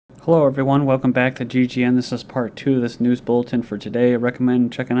Hello everyone, welcome back to GGN. This is part 2 of this news bulletin for today. I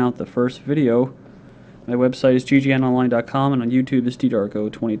recommend checking out the first video. My website is ggnonline.com and on YouTube is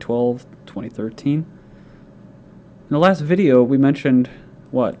DDarko 2012-2013. In the last video we mentioned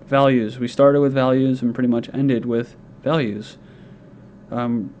what? Values. We started with values and pretty much ended with values.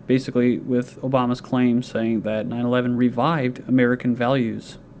 Basically with Obama's claim saying that 9/11 revived American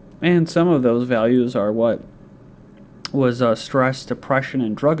values. And some of those values are what? Was stress, depression,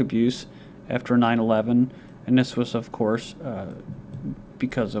 and drug abuse after 9/11, and this was, of course,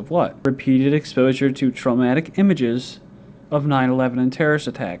 because of what? Repeated exposure to traumatic images of 9/11 and terrorist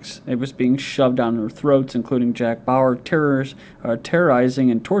attacks. It was being shoved down their throats, including Jack Bauer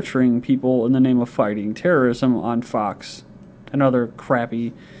terrorizing and torturing people in the name of fighting terrorism on Fox. Another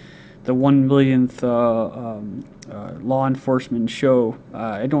crappy, the 1 millionth law enforcement show.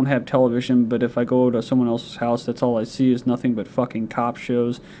 I don't have television, but if I go to someone else's house, that's all I see is nothing but fucking cop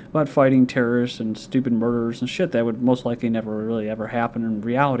shows about fighting terrorists and stupid murders and shit that would most likely never really ever happen in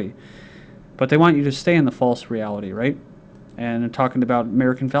reality. But they want you to stay in the false reality, right? And they're talking about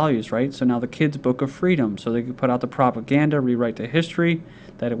American values, right? So now the kids' book of freedom, so they could put out the propaganda, rewrite the history,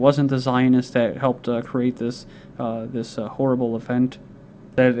 that it wasn't the Zionists that helped create this horrible event,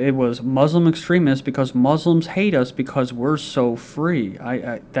 that it was Muslim extremists because Muslims hate us because we're so free.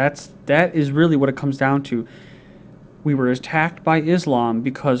 That is really what it comes down to. We were attacked by Islam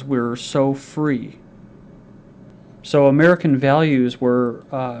because we're so free. So American values were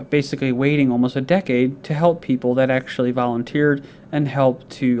basically waiting almost a decade to help people that actually volunteered and helped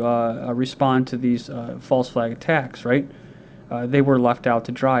to respond to these false flag attacks, right? They were left out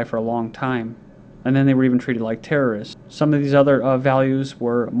to dry for a long time. And then they were even treated like terrorists. Some of these other values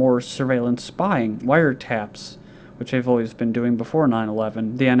were more surveillance spying, wiretaps, which they've always been doing before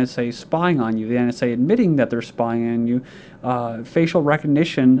 9/11, the NSA spying on you, the NSA admitting that they're spying on you, facial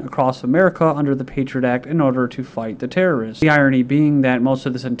recognition across America under the Patriot Act in order to fight the terrorists. The irony being that most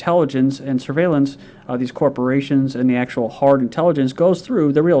of this intelligence and surveillance, these corporations and the actual hard intelligence goes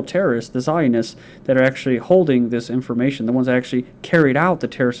through the real terrorists, the Zionists, that are actually holding this information, the ones that actually carried out the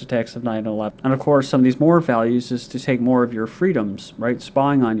terrorist attacks of 9/11. And of course, some of these more values is to take more of your freedoms, right?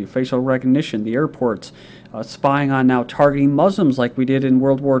 Spying on you, facial recognition, the airports, spying on now targeting Muslims like we did in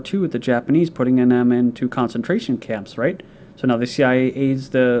World War II with the Japanese, putting them into concentration camps, right? So now the CIA aids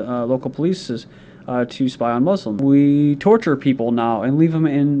the local police to spy on Muslims. We torture people now and leave them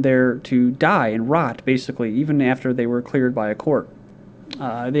in there to die and rot, basically, even after they were cleared by a court.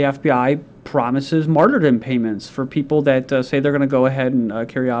 The FBI promises martyrdom payments for people that say they're going to go ahead and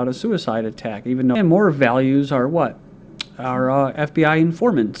carry out a suicide attack, even though. And more values are what? Are FBI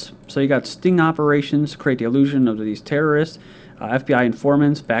informants. So you got sting operations to create the illusion of these terrorists, FBI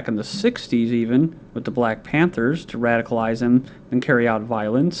informants back in the 60s even, with the Black Panthers, to radicalize them and carry out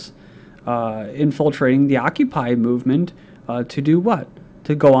violence, infiltrating the Occupy movement to do what?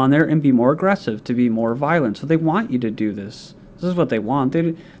 To go on there and be more aggressive, to be more violent. So they want you to do this. This is what they want.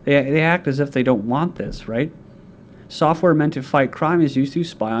 They act as if they don't want this, right? Software meant to fight crime is used to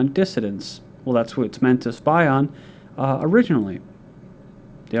spy on dissidents. Well, that's what it's meant to spy on originally.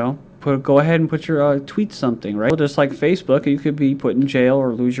 You know, go ahead and put your tweet something, right? Well, just like Facebook, you could be put in jail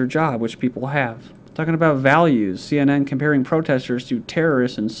or lose your job, which people have. Talking about values, CNN comparing protesters to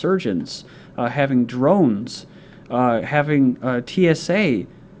terrorist insurgents, having drones, having TSA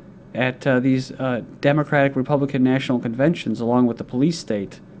at these Democratic Republican national conventions along with the police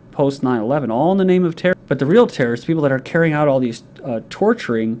state post 9/11, all in the name of terror. But the real terrorists, people that are carrying out all these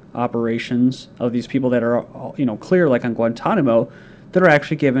torturing operations of these people that are, clear, like on Guantanamo, that are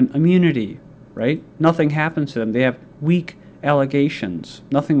actually given immunity, right? Nothing happens to them. They have weak allegations.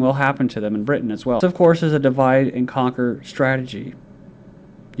 Nothing will happen to them in Britain as well. This, of course, is a divide and conquer strategy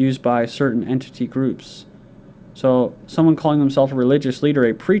used by certain entity groups. So someone calling himself a religious leader,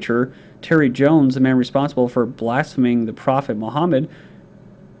 a preacher, Terry Jones, the man responsible for blaspheming the Prophet Muhammad,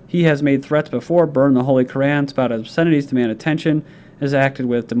 he has made threats before, burned the Holy Quran, spouted obscenities, demand attention, has acted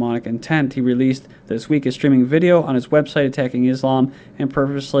with demonic intent. He released this week a streaming video on his website attacking Islam and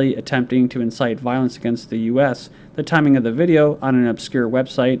purposely attempting to incite violence against the U.S. The timing of the video on an obscure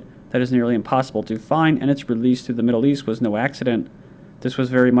website that is nearly impossible to find and its release to the Middle East was no accident. This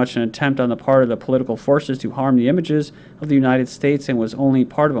was very much an attempt on the part of the political forces to harm the images of the United States and was only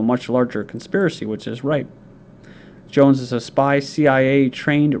part of a much larger conspiracy, which is right. Jones is a spy,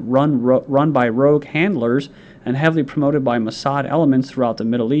 CIA-trained, run by rogue handlers, and heavily promoted by Mossad elements throughout the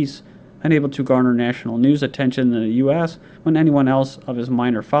Middle East, unable to garner national news attention in the U.S. when anyone else of his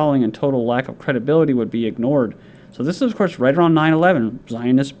minor following and total lack of credibility would be ignored. So this is, of course, right around 9/11.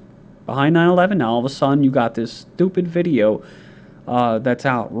 Zionists behind 9/11. Now all of a sudden you got this stupid video that's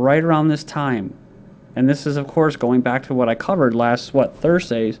out right around this time. And this is, of course, going back to what I covered last,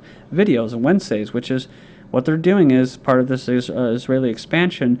 Thursday's videos and Wednesdays, which is what they're doing is part of this Israeli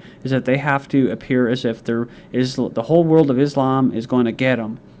expansion is that they have to appear as if the whole world of Islam is going to get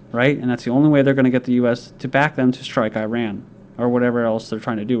them, right? And that's the only way they're going to get the U.S. to back them to strike Iran or whatever else they're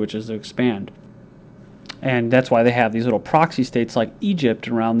trying to do, which is to expand. And that's why they have these little proxy states like Egypt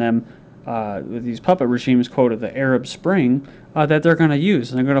around them, with these puppet regimes, quote, of the Arab Spring, that they're going to use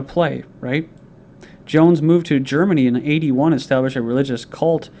and they're going to play, right? Jones moved to Germany in '81, established a religious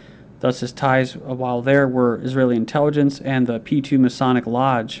cult. Thus, his ties while there were Israeli intelligence and the P2 Masonic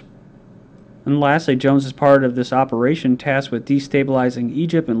Lodge. And lastly, Jones is part of this operation tasked with destabilizing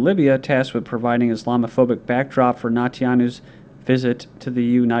Egypt and Libya, tasked with providing Islamophobic backdrop for Netanyahu's visit to the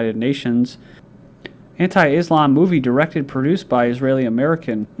United Nations. Anti-Islam movie directed, produced by Israeli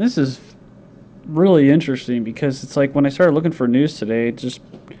American. This is really interesting because it's like when I started looking for news today,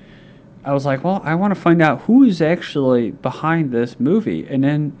 I was like, well, I want to find out who is actually behind this movie. And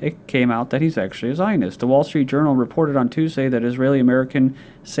then it came out that he's actually a Zionist. The Wall Street Journal reported on Tuesday that Israeli-American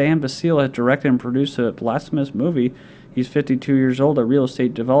Sam Basile has directed and produced a blasphemous movie. He's 52 years old, a real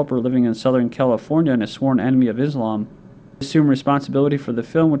estate developer living in Southern California and a sworn enemy of Islam. He assumed responsibility for the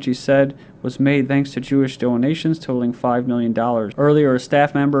film, which he said was made thanks to Jewish donations totaling $5 million. Earlier, a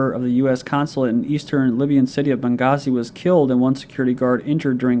staff member of the U.S. consulate in eastern Libyan city of Benghazi was killed and one security guard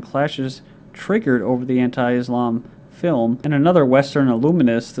injured during clashes triggered over the anti-Islam film. And another Western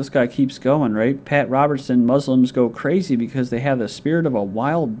illuminist, this guy keeps going, right? Pat Robertson, Muslims go crazy because they have the spirit of a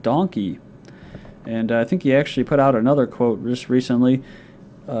wild donkey. And I think he actually put out another quote just recently,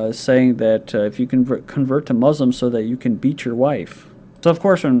 saying that if you convert to Muslim so that you can beat your wife. So, of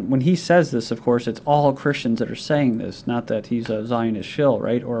course, when he says this, of course, it's all Christians that are saying this, not that he's a Zionist shill,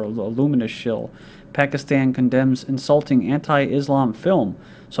 right, or a Luminist shill. Pakistan condemns insulting anti-Islam film.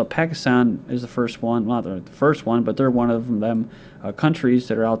 So Pakistan is the first one, not the first one, but they're one of them countries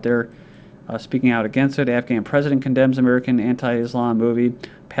that are out there speaking out against it. Afghan president condemns American anti-Islam movie.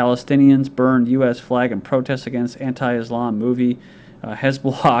 Palestinians burned U.S. flag in protest against anti-Islam movie.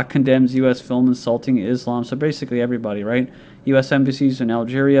 Hezbollah condemns U.S. film insulting Islam. So basically everybody, right? U.S. embassies in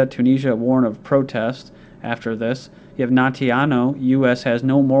Algeria, Tunisia warn of protest after this. You have Netanyahu, U.S. has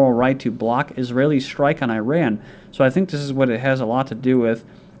no moral right to block Israeli strike on Iran. So I think this is what it has a lot to do with,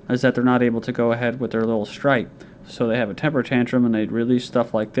 is that they're not able to go ahead with their little strike. So they have a temper tantrum and they release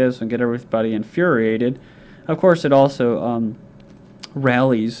stuff like this and get everybody infuriated. Of course, it also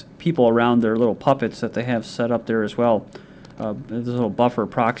rallies people around their little puppets that they have set up there as well. Those little buffer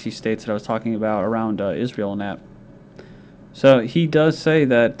proxy states that I was talking about around Israel and that. So he does say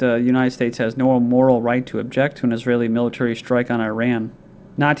that the United States has no moral right to object to an Israeli military strike on Iran.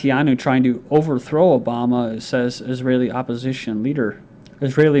 Netanyahu trying to overthrow Obama, says Israeli opposition leader.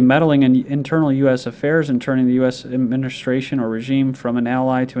 Israeli meddling in internal U.S. affairs and turning the U.S. administration or regime from an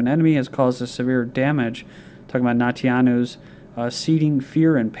ally to an enemy has caused a severe damage. Talking about Netanyahu's seeding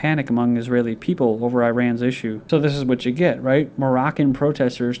fear and panic among Israeli people over Iran's issue. So this is what you get, right? Moroccan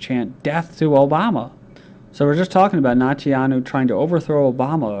protesters chant death to Obama. So we're just talking about Netanyahu trying to overthrow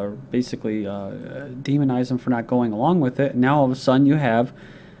Obama, or basically demonize him for not going along with it. And now all of a sudden you have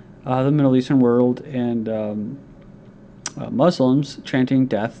the Middle Eastern world and Muslims chanting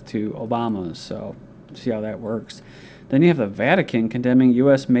death to Obama. So see how that works. Then you have the Vatican condemning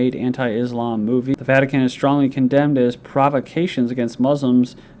U.S.-made anti-Islam movie. The Vatican is strongly condemned as provocations against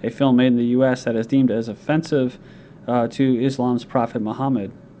Muslims, a film made in the U.S. that is deemed as offensive to Islam's Prophet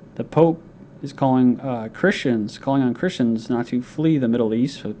Muhammad. The Pope is calling on Christians not to flee the Middle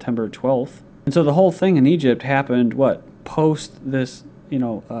East, September 12th. And so the whole thing in Egypt happened, post this,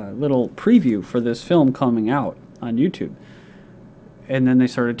 little preview for this film coming out on YouTube. And then they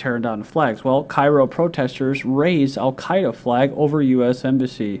started tearing down the flags. Well, Cairo protesters raised Al-Qaeda flag over U.S.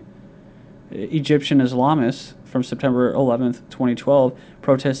 embassy. Egyptian Islamists from September 11th, 2012,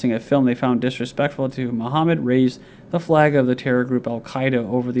 protesting a film they found disrespectful to Muhammad, raised the flag of the terror group Al-Qaeda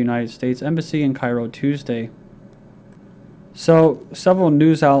over the United States Embassy in Cairo Tuesday. So, several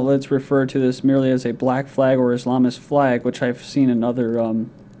news outlets refer to this merely as a black flag or Islamist flag, which I've seen in other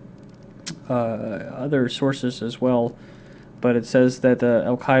sources as well. But it says that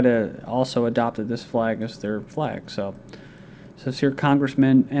Al-Qaeda also adopted this flag as their flag. So it says here,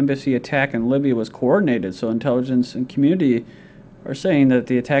 Congressman, embassy attack in Libya was coordinated. So intelligence and community are saying that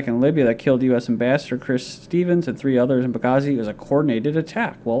the attack in Libya that killed U.S. Ambassador Chris Stevens and 3 others in Benghazi was a coordinated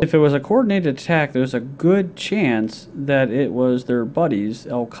attack. Well, if it was a coordinated attack, there's a good chance that it was their buddies,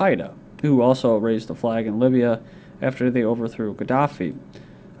 Al-Qaeda, who also raised the flag in Libya after they overthrew Gaddafi.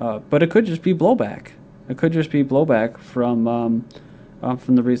 But it could just be blowback. It could just be blowback from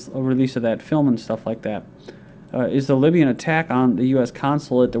the release of that film and stuff like that. Is the Libyan attack on the U.S.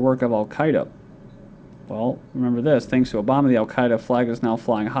 consulate the work of Al-Qaeda? Well, remember this. Thanks to Obama, the Al-Qaeda flag is now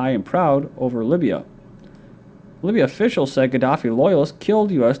flying high and proud over Libya. Libya officials said Gaddafi loyalists killed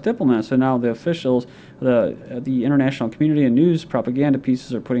U.S. diplomats. So now the officials, the international community and news propaganda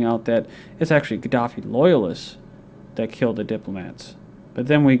pieces are putting out that it's actually Gaddafi loyalists that killed the diplomats. But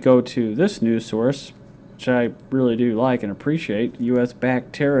then we go to this news source, which I really do like and appreciate.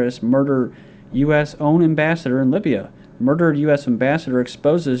 U.S.-backed terrorists murder U.S. own ambassador in Libya. Murdered U.S. ambassador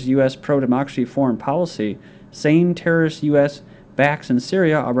exposes U.S. pro-democracy foreign policy. Same terrorists U.S. backs in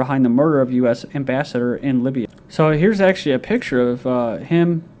Syria are behind the murder of U.S. ambassador in Libya. So here's actually a picture of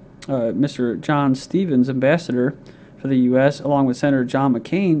him, Mr. John Stevens, ambassador for the U.S., along with Senator John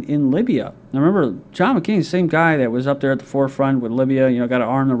McCain in Libya. Now remember, John McCain, the same guy that was up there at the forefront with Libya, you know, got to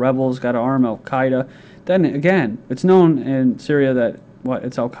arm the rebels, got to arm Al-Qaeda. Then again, it's known in Syria that,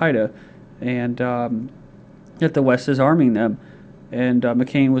 it's Al-Qaeda, and that the West is arming them. And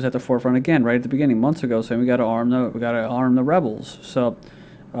McCain was at the forefront again, right at the beginning, months ago, saying we got to arm the rebels. So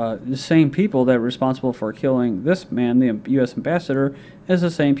the same people that were responsible for killing this man, the U.S. ambassador, is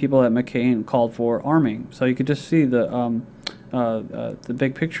the same people that McCain called for arming. So you could just see the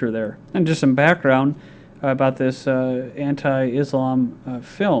big picture there. And just some background about this anti-Islam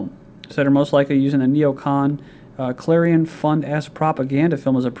film. So they're most likely using the neocon Clarion Fund-esque propaganda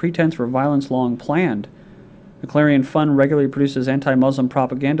film as a pretense for violence long planned. The Clarion Fund regularly produces anti-Muslim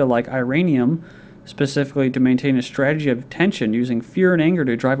propaganda like Iranium, specifically to maintain a strategy of tension, using fear and anger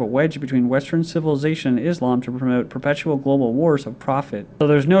to drive a wedge between Western civilization and Islam to promote perpetual global wars of profit. So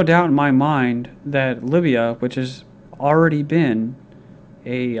there's no doubt in my mind that Libya, which has already been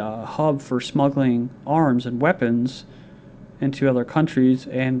a hub for smuggling arms and weapons into other countries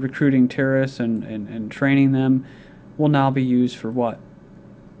and recruiting terrorists and training them, will now be used for what?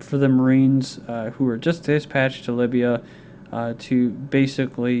 For the Marines who were just dispatched to Libya to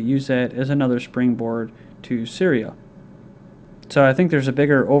basically use that as another springboard to Syria. So I think there's a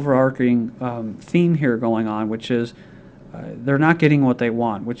bigger overarching theme here going on, which is they're not getting what they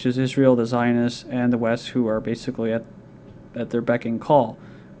want, which is Israel, the Zionists, and the West, who are basically at their beck and call,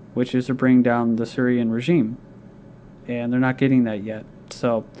 which is to bring down the Syrian regime. And they're not getting that yet.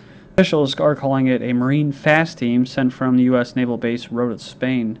 So officials are calling it a Marine fast team sent from the U.S. naval base Rota,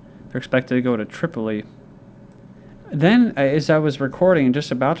 Spain. They're expected to go to Tripoli. Then, as I was recording, just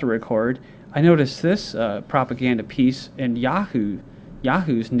about to record, I noticed this propaganda piece in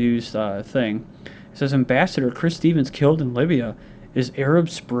Yahoo's news thing. It says, Ambassador Chris Stevens killed in Libya. Is Arab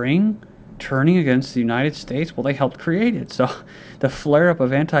Spring turning against the United States? Well, they helped create it. So the flare-up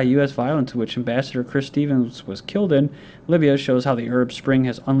of anti-U.S. violence, which Ambassador Chris Stevens was killed in Libya, shows how the Arab Spring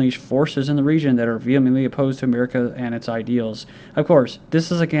has unleashed forces in the region that are vehemently opposed to America and its ideals. Of course,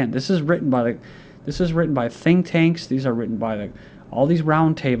 this is written by think tanks. These are written by all these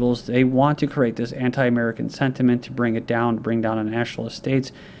round tables. They want to create this anti-American sentiment to bring it down, to bring down the nationalist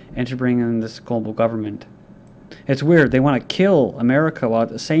states, and to bring in this global government. It's weird. They want to kill America while at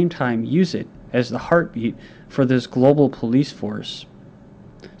the same time use it as the heartbeat for this global police force.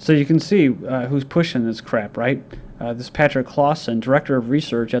 So you can see who's pushing this crap, right? This Patrick Clausen, Director of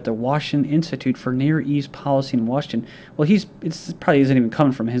Research at the Washington Institute for Near East Policy in Washington. Well, it probably isn't even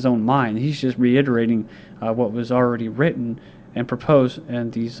coming from his own mind. He's just reiterating what was already written and proposed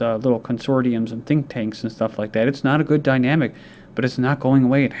in these little consortiums and think tanks and stuff like that. It's not a good dynamic, but it's not going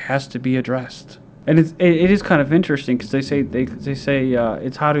away. It has to be addressed. And it is kind of interesting because they say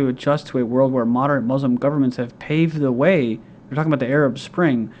it's how to adjust to a world where moderate Muslim governments have paved the way. We're talking about the Arab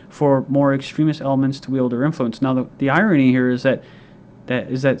Spring for more extremist elements to wield their influence. Now the irony here is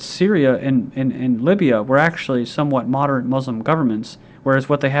that Syria and Libya were actually somewhat moderate Muslim governments, whereas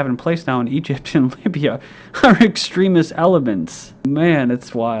what they have in place now in Egypt and Libya are extremist elements. Man,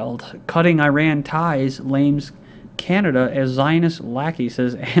 it's wild. Cutting Iran ties lames Canada as Zionist lackey,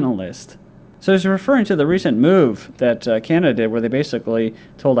 says analyst. So he's referring to the recent move that Canada did, where they basically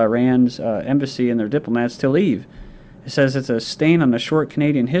told Iran's embassy and their diplomats to leave. It says it's a stain on the short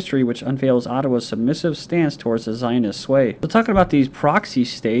Canadian history, which unveils Ottawa's submissive stance towards the Zionist sway. So talking about these proxy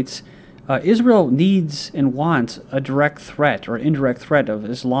states, Israel needs and wants a direct threat or indirect threat of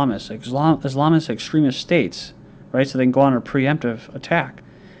Islamist extremist states, right? So they can go on a preemptive attack.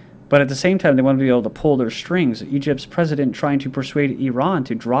 But at the same time, they want to be able to pull their strings. Egypt's president trying to persuade Iran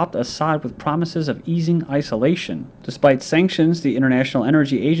to drop Assad with promises of easing isolation. Despite sanctions, the International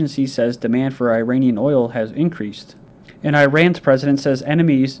Energy Agency says demand for Iranian oil has increased. And Iran's president says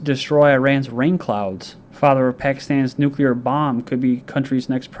enemies destroy Iran's rain clouds. Father of Pakistan's nuclear bomb could be country's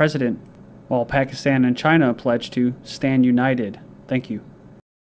next president. while Pakistan and China pledged to stand united. Thank you.